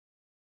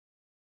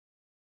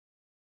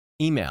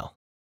Email.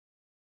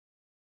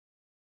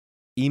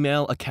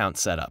 Email account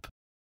setup.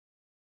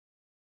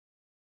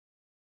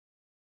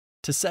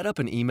 To set up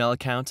an email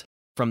account,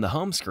 from the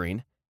home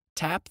screen,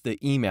 tap the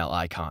email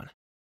icon.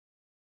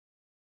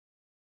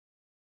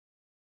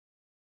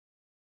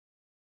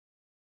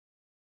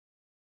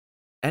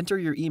 Enter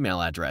your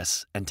email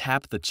address and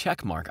tap the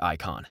checkmark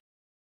icon.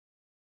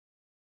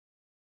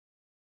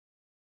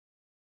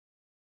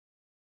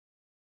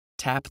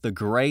 Tap the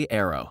gray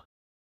arrow.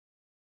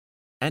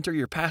 Enter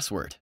your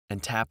password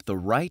and tap the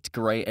right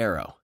gray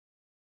arrow.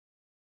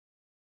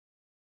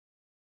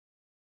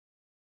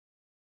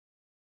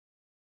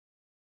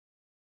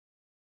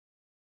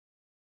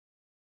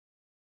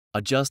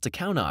 Adjust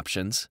account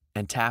options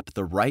and tap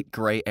the right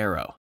gray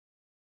arrow.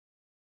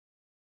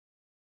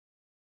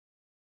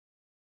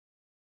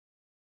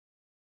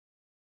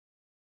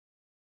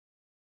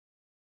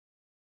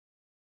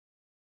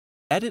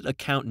 Edit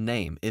account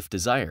name if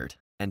desired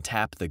and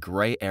tap the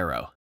gray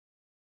arrow.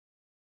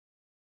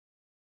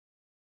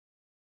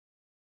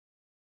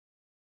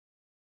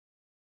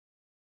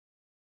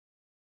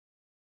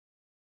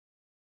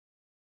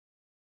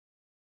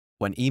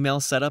 When email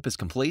setup is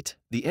complete,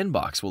 the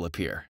inbox will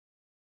appear.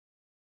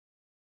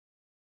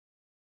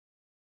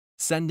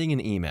 Sending an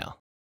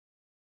email.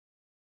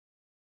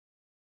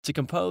 To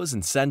compose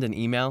and send an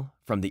email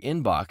from the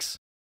inbox,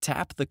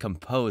 tap the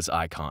Compose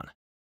icon.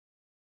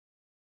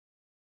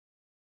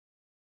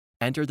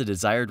 Enter the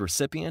desired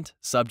recipient,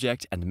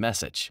 subject, and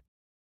message.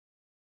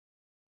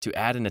 To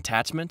add an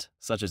attachment,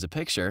 such as a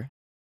picture,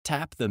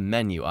 tap the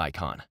menu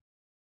icon.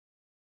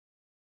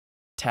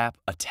 Tap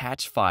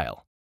Attach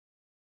File.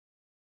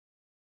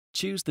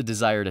 Choose the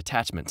desired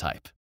attachment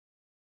type.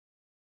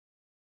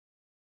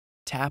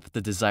 Tap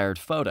the desired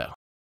photo.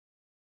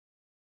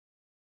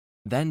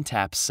 Then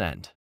tap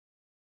Send.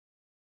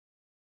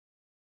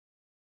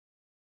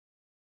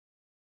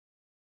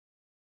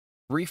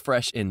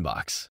 Refresh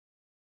inbox.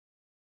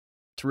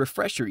 To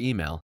refresh your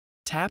email,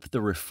 tap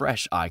the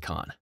Refresh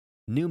icon.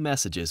 New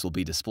messages will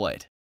be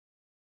displayed.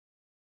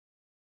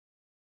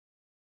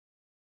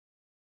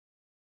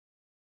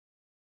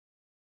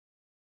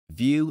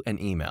 View an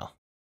email.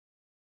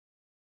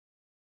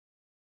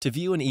 To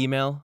view an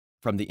email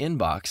from the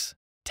inbox,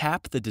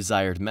 tap the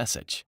desired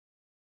message.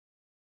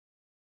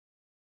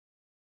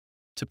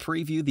 To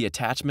preview the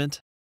attachment,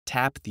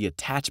 tap the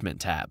Attachment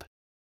tab.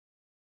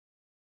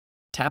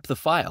 Tap the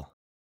file.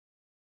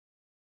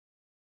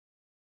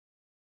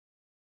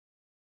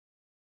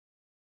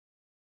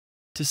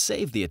 To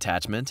save the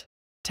attachment,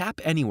 tap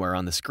anywhere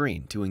on the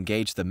screen to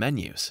engage the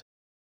menus.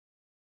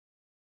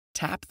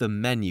 Tap the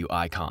menu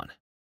icon.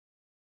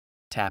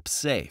 Tap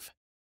Save.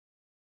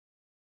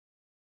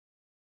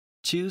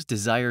 Choose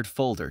desired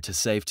folder to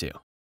save to.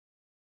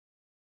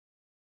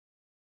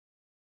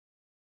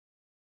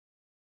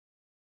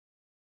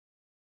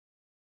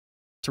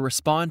 To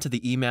respond to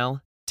the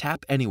email,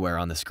 tap anywhere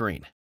on the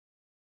screen.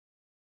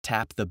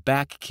 Tap the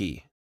back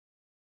key.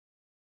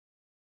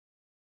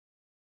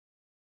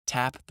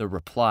 Tap the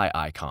reply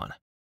icon.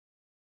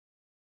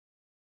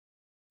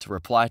 To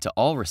reply to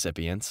all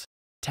recipients,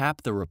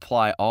 tap the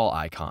Reply All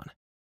icon.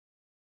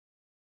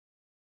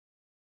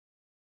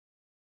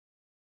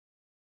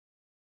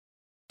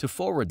 To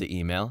forward the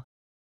email,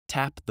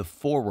 tap the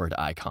Forward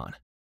icon.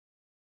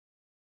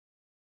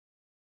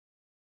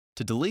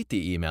 To delete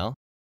the email,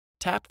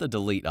 tap the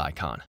Delete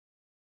icon.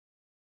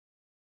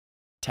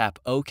 Tap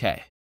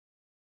OK.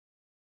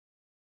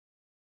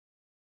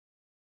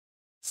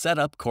 Set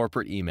up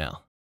corporate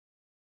email.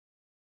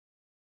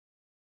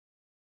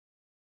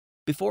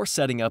 Before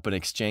setting up an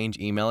Exchange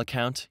email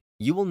account,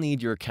 you will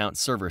need your account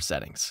server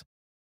settings.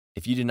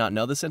 If you do not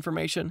know this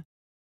information,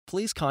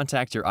 please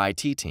contact your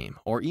IT team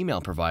or email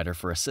provider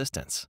for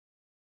assistance.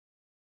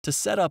 To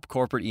set up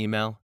corporate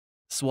email,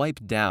 swipe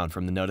down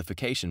from the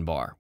notification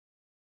bar.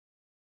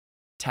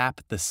 Tap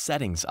the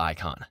Settings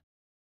icon.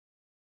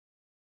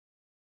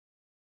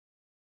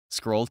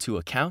 Scroll to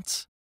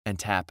Accounts and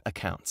tap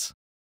Accounts.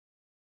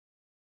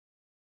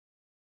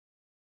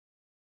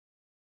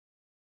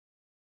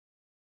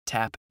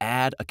 Tap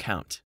Add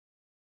Account.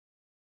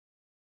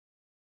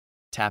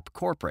 Tap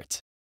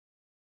Corporate.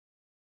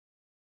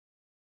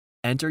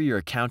 Enter your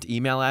account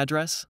email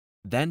address,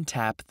 then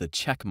tap the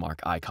checkmark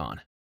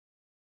icon.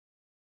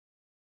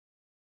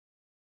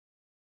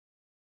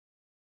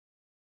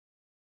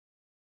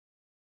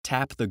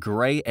 Tap the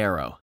gray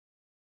arrow.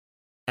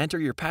 Enter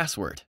your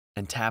password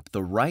and tap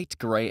the right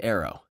gray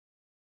arrow.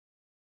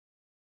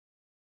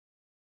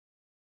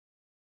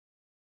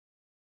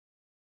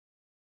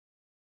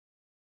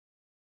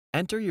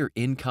 Enter your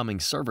incoming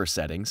server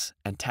settings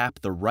and tap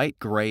the right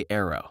gray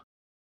arrow.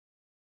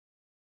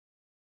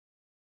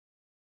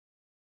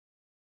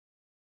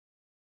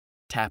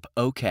 Tap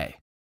OK.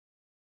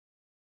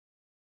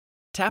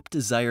 Tap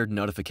desired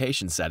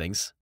notification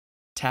settings.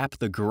 Tap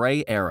the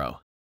gray arrow.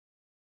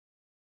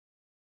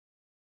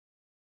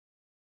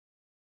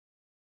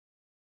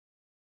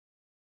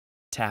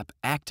 Tap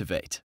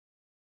Activate.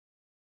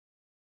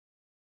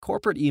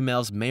 Corporate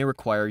emails may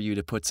require you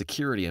to put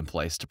security in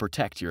place to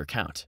protect your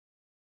account.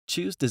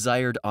 Choose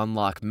desired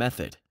unlock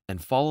method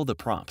and follow the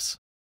prompts.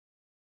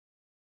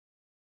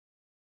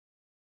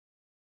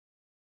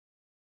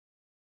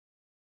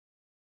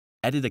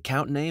 Edit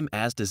account name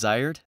as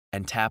desired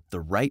and tap the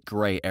right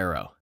gray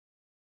arrow.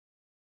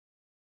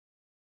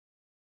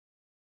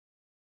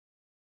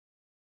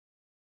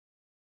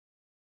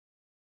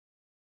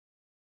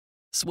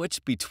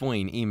 Switch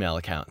between email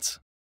accounts.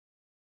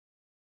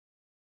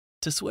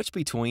 To switch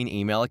between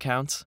email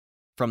accounts,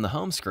 from the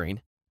home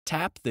screen,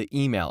 tap the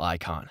email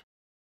icon.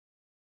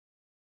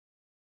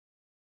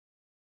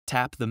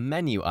 Tap the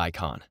menu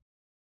icon.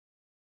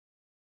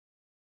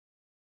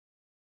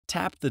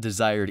 Tap the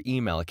desired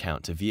email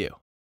account to view.